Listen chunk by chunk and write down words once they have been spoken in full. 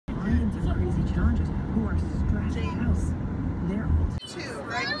house. They're two,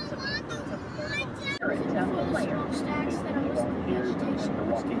 right?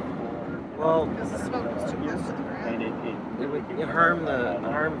 Well, Because the smoke was too close to the ground. it would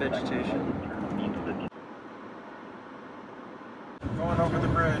harm vegetation. Going over the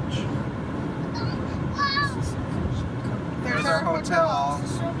bridge. There's our hotel.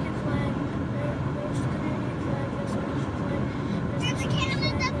 There's a Canada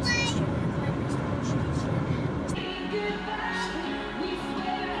flag.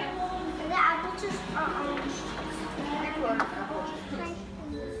 The apple juice are orange.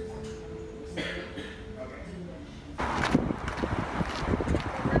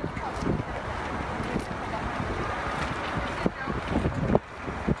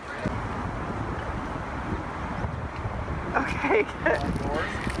 okay, good.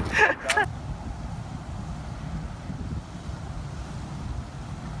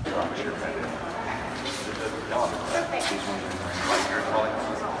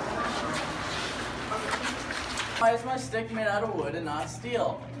 Why is my stick made out of wood and not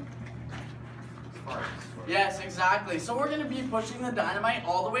steel? Yes, exactly. So we're going to be pushing the dynamite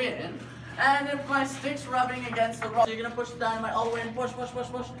all the way in. And if my stick's rubbing against the rock, you're going to push the dynamite all the way in. Push, push, push,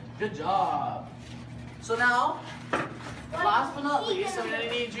 push. Good job. So now, last but not least, I'm going to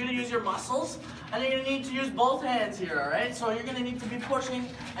need you to use your muscles. And you're going to need to use both hands here, alright? So you're going to need to be pushing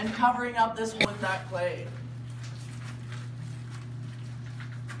and covering up this hole with that clay.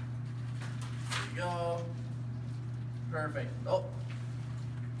 There you go. Perfect. Oh,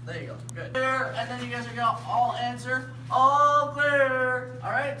 there you go. Good. Clear, and then you guys are gonna all answer all clear.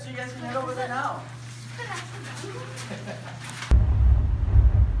 All right, so you guys can head over there now.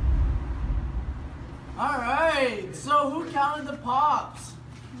 All right. So who counted the pops?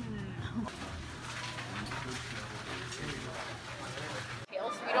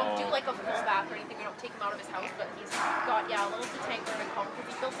 So we don't do like a full bath or anything. We don't take him out of his house, but he's got a little detangler at home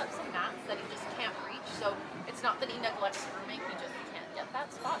because he built up some mats that he just can't reach. So it's not that he neglects grooming, he just can't get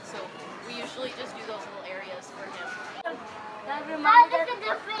that spot. So we usually just do those little areas for him. That reminds us of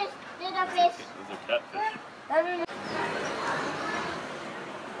the fish. There's a fish. Those are catfish.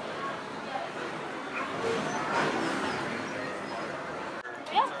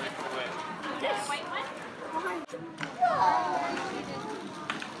 Yeah. Yes. White one?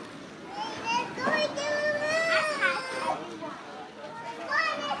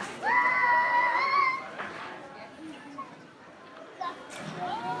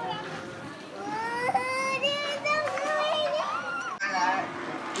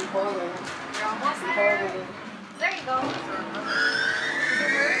 You're almost there. There you go. Does it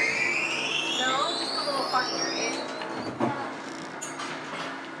hurt? No, just a little funny area.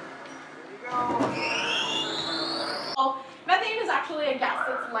 Well, methane is actually a gas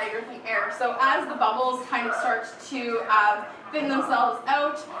that's lighter than air. So as the bubbles kind of start to thin themselves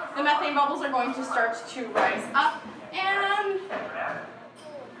out, the methane bubbles are going to start to rise up and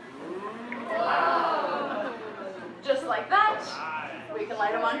just like that. We can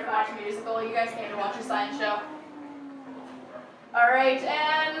light them on if you watch a musical. You guys came to watch a science show. All right,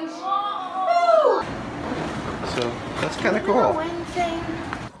 and woo! So that's kind of cool. By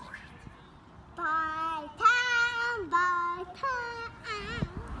time, by time.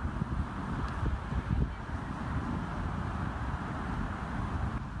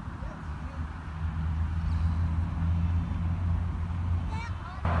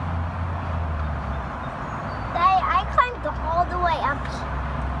 I climbed all the way up.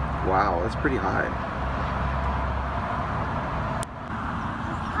 Wow, that's pretty high.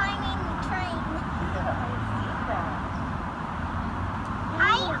 Climbing the train.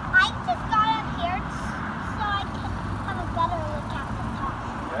 I just got up here so I can have a better look at the top.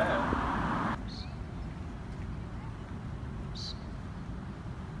 Yeah.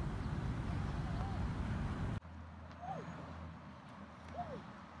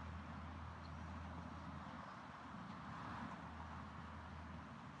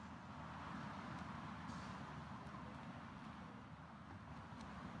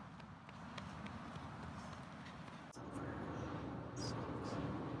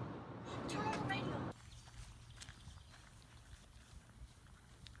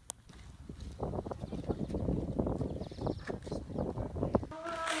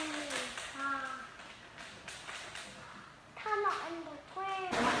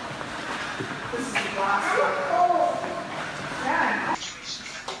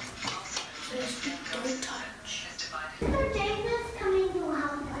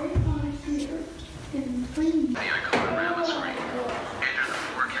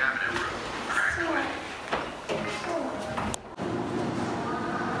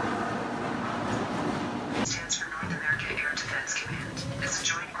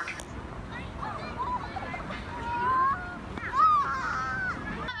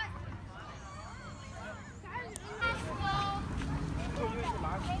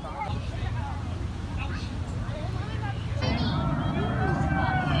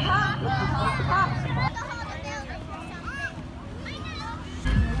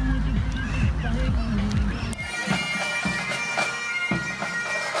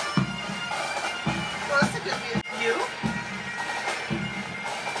 Well, that's a good view.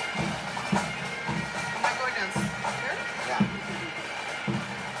 Am I going downstairs? Yeah.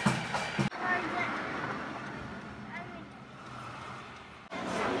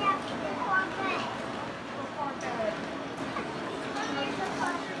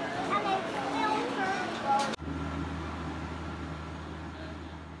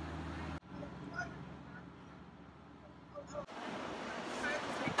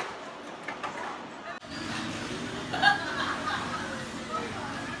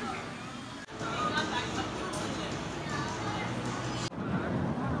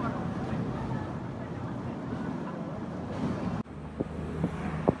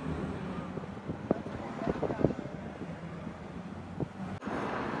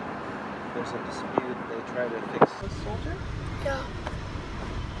 There's a dispute. They try to fix the soldier. Yeah.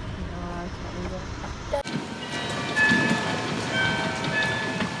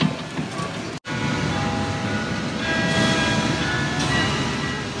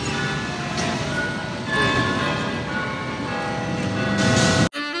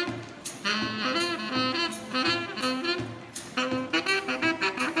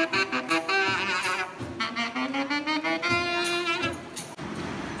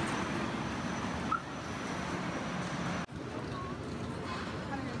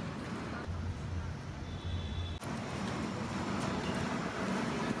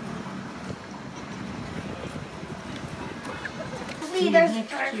 Leader's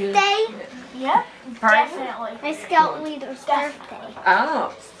birthday. Yep, definitely. My scout leader's birthday.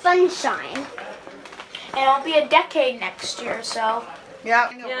 Oh. Sunshine. And it'll be a decade next year, so. Yeah.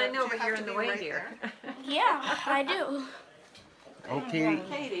 Yeah, I know, but you're in the way, dear. Yeah, I do. Oh, Katie.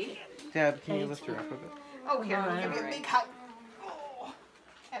 Katie. Deb, can you lift her up a bit? Oh, here, we'll give you a big hug. Oh,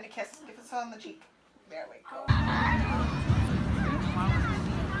 and a kiss. Give us on the cheek. There we go.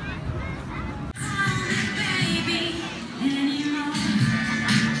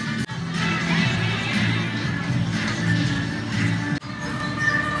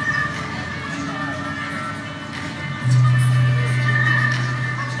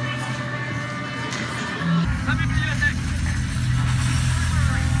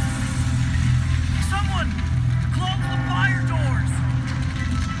 Someone! Close the fire doors!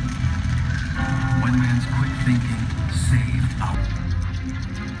 One man's quick thinking saved our...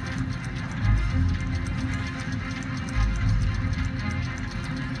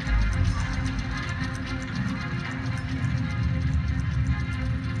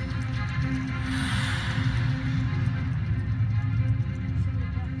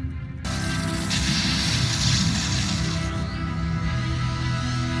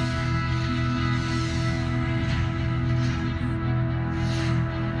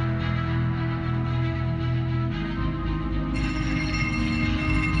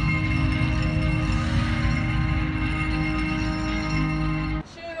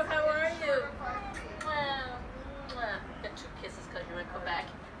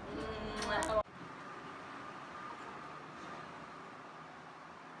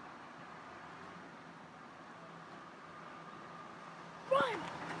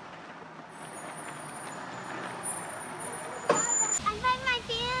 I find my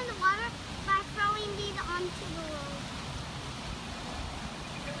feet in the water by throwing these onto the road.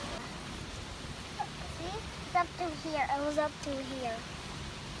 See? It's up to here. It was up to here.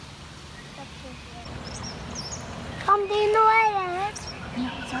 Up to here. Come in the way, Alex.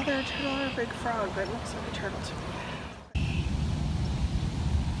 Yeah, it's either a turtle or a big frog, but it looks like a turtle to me.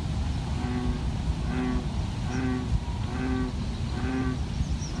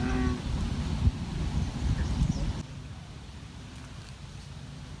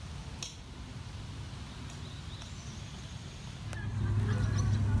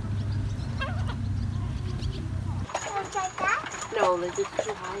 No, they're just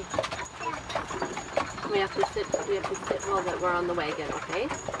too high. We have to sit while we're on the wagon, okay?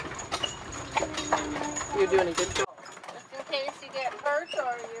 You're doing a good job. Just in case you get hurt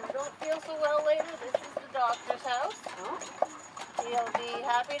or you don't feel so well later, this is the doctor's house. Oh. He'll be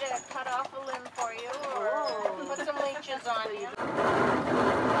happy to cut off a limb for you or put some leeches on you.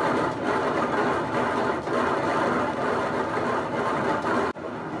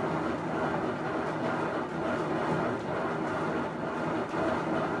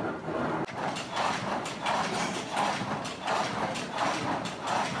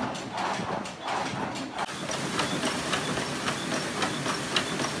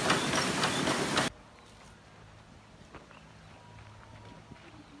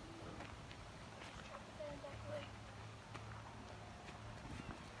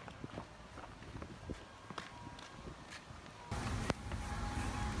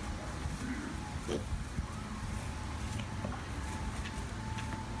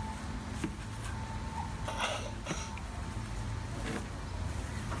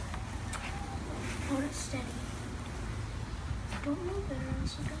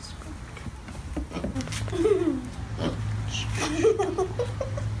 No,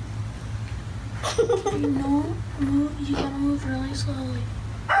 you gotta move really slowly.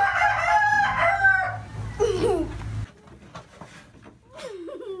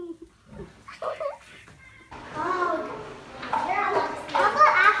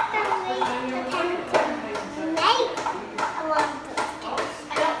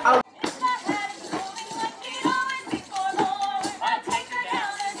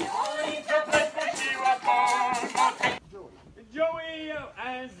 Joey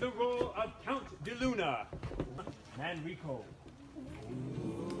as the role of Count de Luna. Manrico.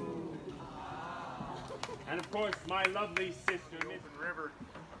 And of course, my lovely sister, Miss River.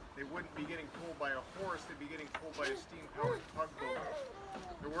 They wouldn't be getting pulled by a horse, they'd be getting pulled by a steam-powered tugboat.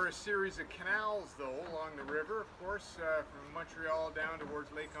 There were a series of canals, though, along the river, of course, from Montreal down towards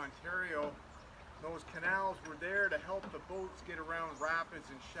Lake Ontario. Those canals were there to help the boats get around rapids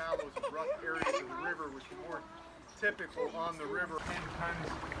and shallows and rough areas of the river, which were more typical on the river. 10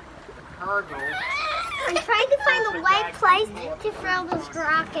 tons of cargo. I'm trying to find the right place to throw this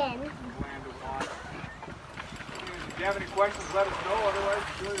rock in. If you have any questions, let us know. Otherwise,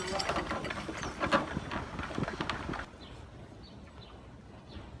 enjoy